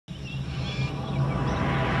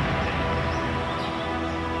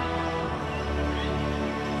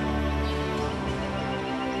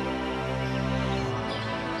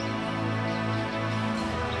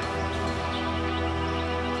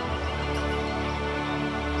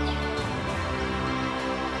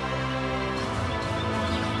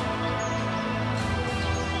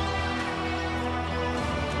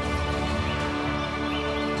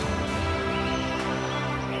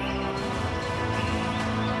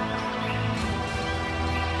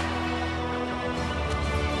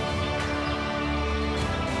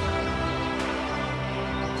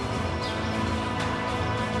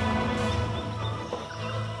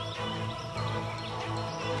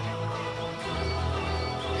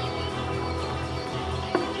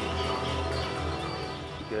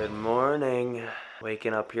Good morning.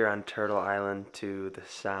 Waking up here on Turtle Island to the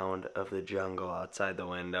sound of the jungle outside the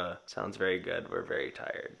window. Sounds very good. We're very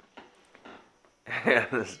tired.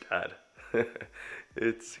 Anna's dead.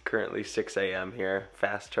 It's currently 6 a.m. here,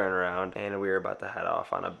 fast turnaround, and we're about to head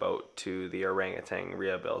off on a boat to the Orangutan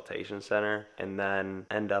Rehabilitation Center and then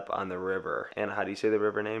end up on the river. Anna, how do you say the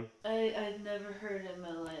river name? I've never heard it in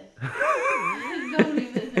my life. I don't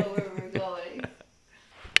even know where we're going.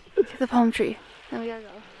 To the palm tree. Then we gotta go.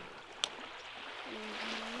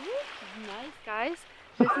 Nice, guys.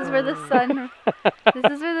 This is where the sun.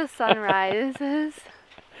 This is where the sun rises.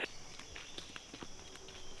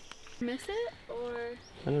 Miss it or?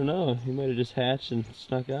 I don't know. He might have just hatched and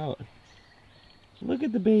snuck out. Look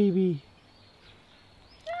at the baby.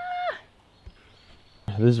 Ah!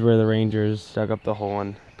 This is where the rangers dug up the hole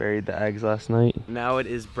and buried the eggs last night. Now it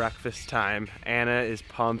is breakfast time. Anna is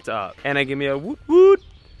pumped up. Anna, give me a woot woot.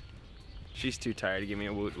 She's too tired to give me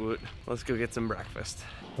a woot woot. Let's go get some breakfast.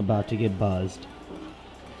 About to get buzzed.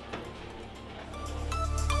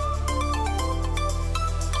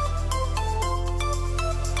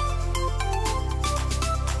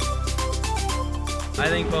 I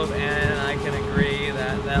think both Anna and I can agree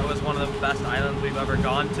that that was one of the best islands we've ever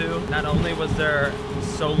gone to. Not only was there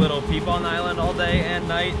so little people on the island all day and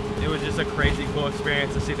night, it was just a crazy cool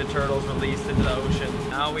experience to see the turtles released into the ocean.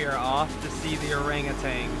 Now we are off to see the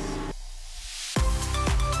orangutans.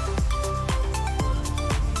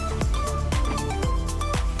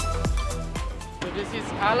 So this is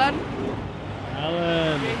Alan.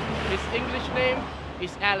 Alan. Okay. His English name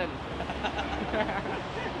is Alan.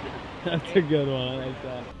 That's a good one, I like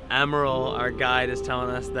that. Emerald, our guide, is telling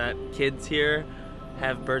us that kids here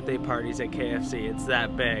have birthday parties at KFC. It's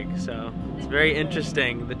that big, so it's very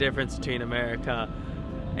interesting, the difference between America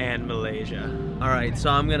and Malaysia. All right, so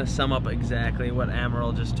I'm gonna sum up exactly what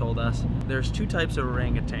Emerald just told us. There's two types of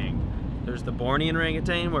orangutan. There's the Borneo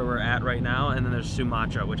orangutan, where we're at right now, and then there's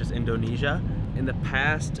Sumatra, which is Indonesia. In the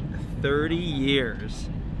past 30 years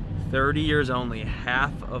only,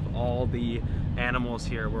 half of all the animals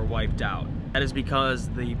here were wiped out. That is because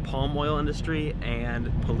the palm oil industry and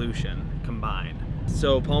pollution combined.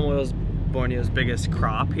 So palm oil is Borneo's biggest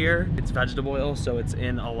crop here. It's vegetable oil, so it's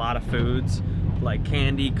in a lot of foods like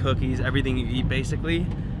candy, cookies, everything you eat basically.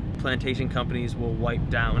 Plantation companies will wipe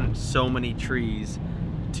down so many trees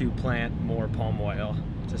to plant more palm oil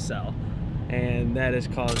to sell. And that is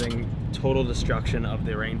causing total destruction of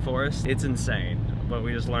the rainforest. It's insane. What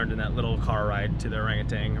we just learned in that little car ride to the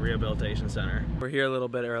Orangutan Rehabilitation Center. We're here a little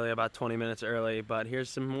bit early, about 20 minutes early, but here's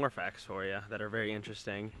some more facts for you that are very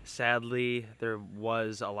interesting. Sadly, there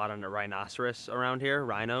was a lot of rhinoceros around here,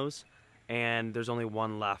 rhinos, and there's only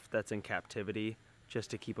one left that's in captivity just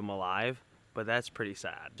to keep them alive, but that's pretty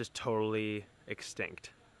sad. Just totally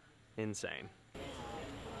extinct. Insane.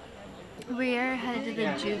 We're headed to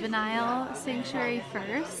the juvenile sanctuary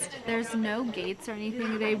first. There's no gates or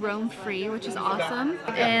anything. They roam free, which is awesome.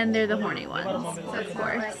 And they're the horny ones, of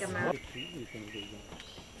course.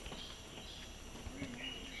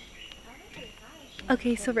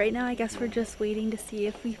 Okay, so right now I guess we're just waiting to see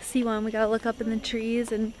if we see one. We gotta look up in the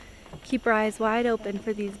trees and keep our eyes wide open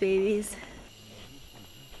for these babies.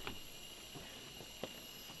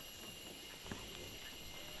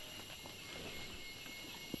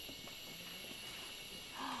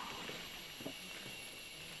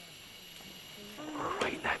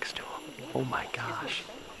 Next to him. Oh my gosh.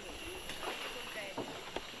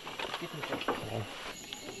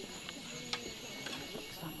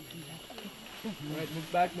 Alright,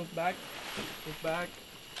 move back, move back, move back.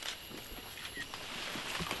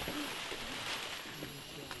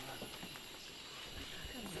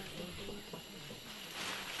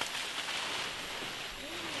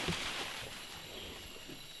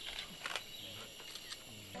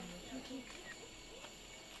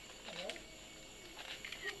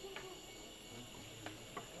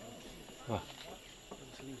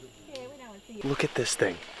 Look at this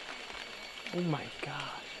thing. Oh my gosh.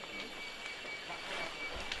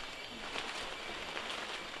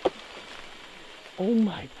 Oh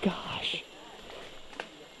my gosh.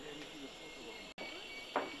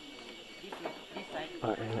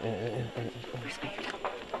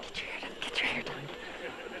 Get your hair done.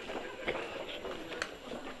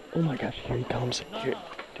 Oh my gosh, here he comes. Here.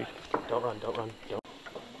 Dude, don't run, don't.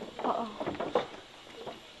 Uh-oh.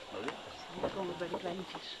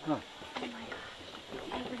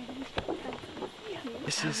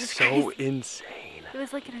 This is so insane. It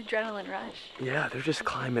was like an adrenaline rush. Yeah, they're just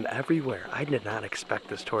climbing everywhere. I did not expect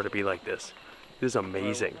this tour to be like this. This is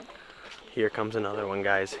amazing. Here comes another one,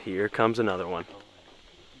 guys. Here comes another one.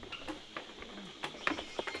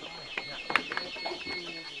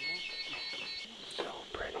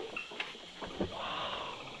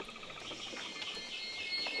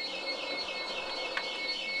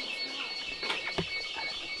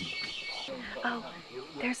 Oh,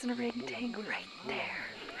 there's an orangutan right there.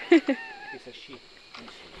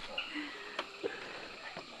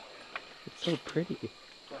 It's so pretty.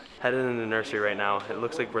 Headed in the nursery right now. It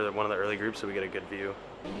looks like we're one of the early groups, so we get a good view.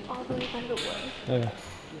 All the way by the wood. Okay.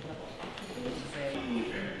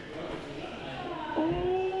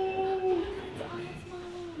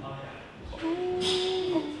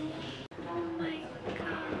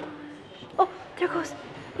 Oh, there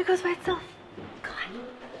it goes by itself. Come on.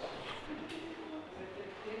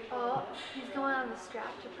 Oh, he's going on the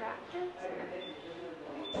strap to practice.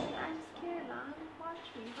 I'm scared, Mom. Watch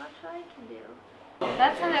me. Watch what I can do.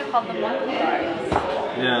 That's how they call the monkey bars.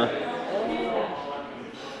 Yeah.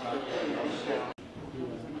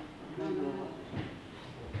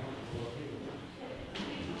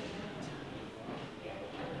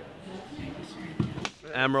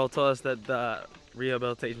 Emerald told us that the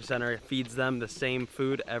rehabilitation center feeds them the same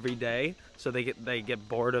food every day, so they get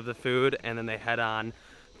bored of the food and then they head on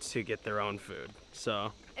to get their own food.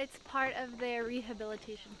 So it's part of their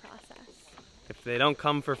rehabilitation process. If they don't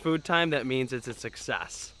come for food time, that means it's a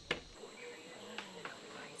success.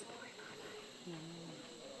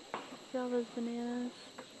 See all those bananas?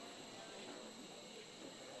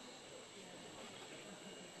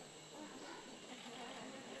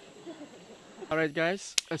 Alright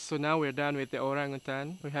guys, so now we're done with the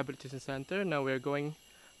Orangutan Rehabilitation Center. Now we're going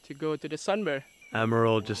to go to the sun bear.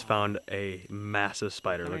 Emerald just found a massive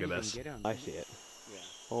spider. Look at this. I see it.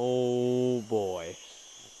 Oh boy.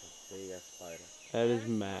 That is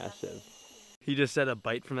massive. He just said a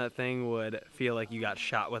bite from that thing would feel like you got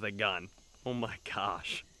shot with a gun. Oh my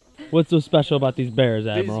gosh. What's so special about these bears,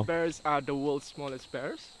 Admiral? These bears are the world's smallest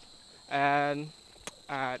bears, and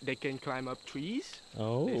they can climb up trees.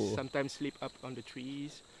 Oh. They sometimes sleep up on the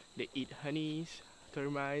trees. They eat honeys,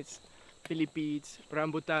 termites, millipedes,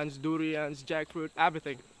 rambutans, durians, jackfruit,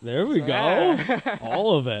 everything. There we go.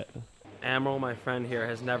 All of it. Emerald, my friend here,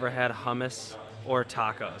 has never had hummus or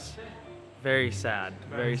tacos. Very sad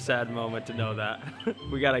moment to know that.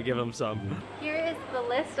 We gotta give him some. Here is the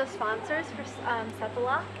list of sponsors for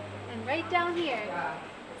Sepilok, and right down here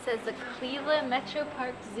says the Cleveland Metro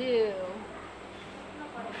Park Zoo.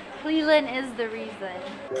 Cleveland is the reason.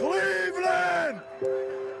 Cleveland!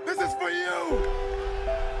 This is for you!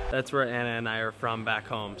 That's where Anna and I are from back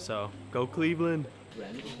home, so go Cleveland.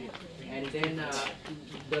 And then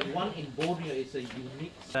the one in Borneo is a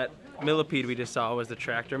unique. That millipede we just saw was the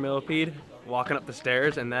tractor millipede walking up the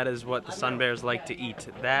stairs, and that is what the sun bears like to eat.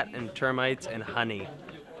 That and termites and honey.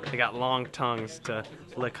 They got long tongues to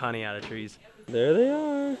lick honey out of trees. There they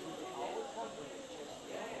are.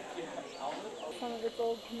 Some of its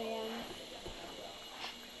old commands.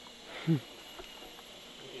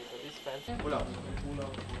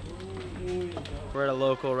 We're at a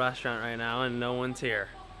local restaurant right now and no one's here.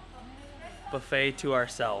 Buffet to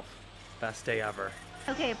ourselves. Best day ever.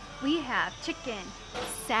 Okay, we have chicken,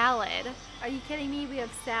 salad. Are you kidding me? We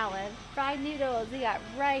have salad, fried noodles, we got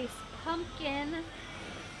rice, pumpkin,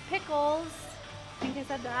 pickles. I think I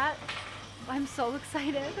said that. I'm so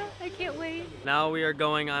excited. I can't wait. Now we are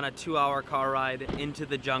going on a 2-hour car ride into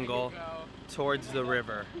the jungle towards the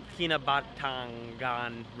river.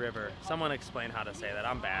 Kinabatangan River. Someone explain how to say that.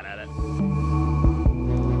 I'm bad at it.